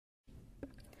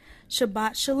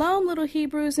Shabbat Shalom, little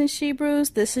Hebrews and Shebrews.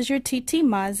 This is your TT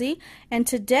Mazi, and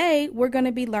today we're going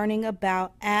to be learning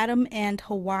about Adam and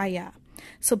Hawayah.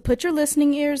 So put your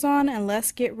listening ears on and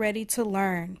let's get ready to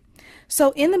learn.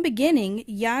 So in the beginning,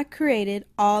 Yah created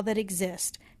all that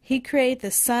exists. He created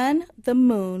the sun, the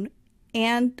moon,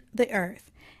 and the earth.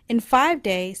 In 5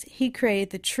 days, he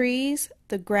created the trees,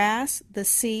 the grass, the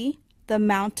sea, the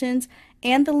mountains,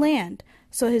 and the land.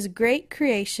 So his great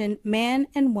creation, man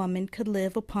and woman, could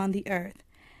live upon the earth.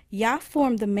 Yah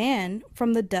formed the man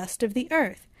from the dust of the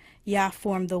earth. Yah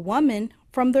formed the woman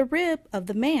from the rib of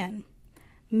the man.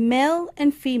 Male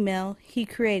and female, he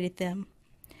created them.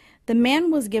 The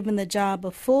man was given the job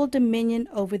of full dominion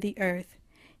over the earth.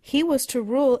 He was to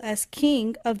rule as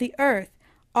king of the earth,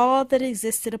 all that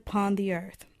existed upon the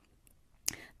earth.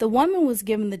 The woman was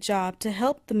given the job to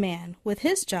help the man with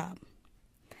his job.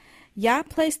 Yah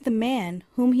placed the man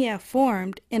whom he had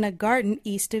formed in a garden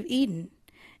east of Eden.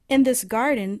 In this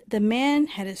garden, the man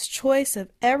had his choice of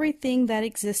everything that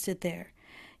existed there.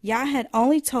 Yah had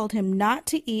only told him not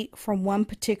to eat from one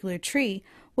particular tree,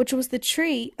 which was the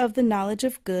tree of the knowledge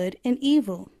of good and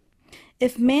evil.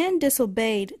 If man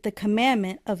disobeyed the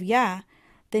commandment of Yah,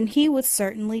 then he would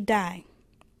certainly die.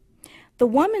 The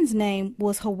woman's name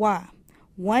was Hawayah.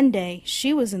 One day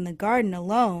she was in the garden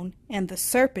alone, and the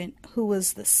serpent, who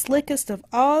was the slickest of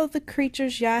all the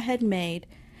creatures Yah had made,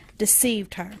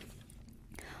 deceived her.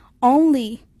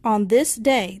 Only on this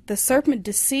day the serpent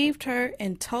deceived her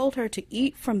and told her to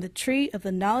eat from the tree of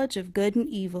the knowledge of good and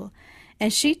evil,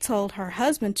 and she told her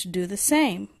husband to do the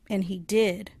same, and he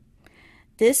did.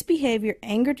 This behavior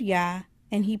angered Yah,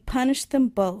 and he punished them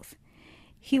both.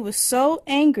 He was so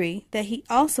angry that he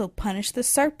also punished the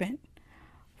serpent.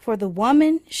 For the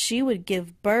woman, she would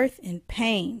give birth in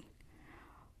pain.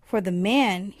 For the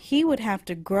man, he would have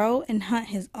to grow and hunt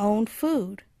his own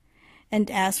food.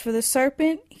 And as for the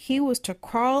serpent, he was to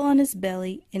crawl on his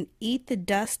belly and eat the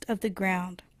dust of the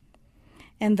ground.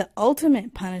 And the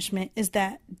ultimate punishment is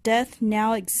that death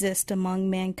now exists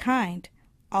among mankind.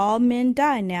 All men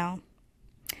die now.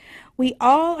 We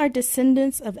all are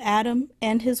descendants of Adam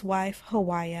and his wife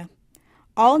Hawayah.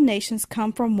 All nations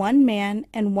come from one man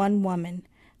and one woman.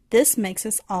 This makes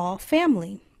us all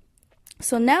family.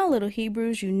 So now, little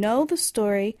Hebrews, you know the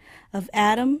story of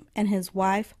Adam and his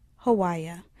wife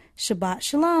Hawayah. Shabbat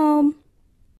Shalom.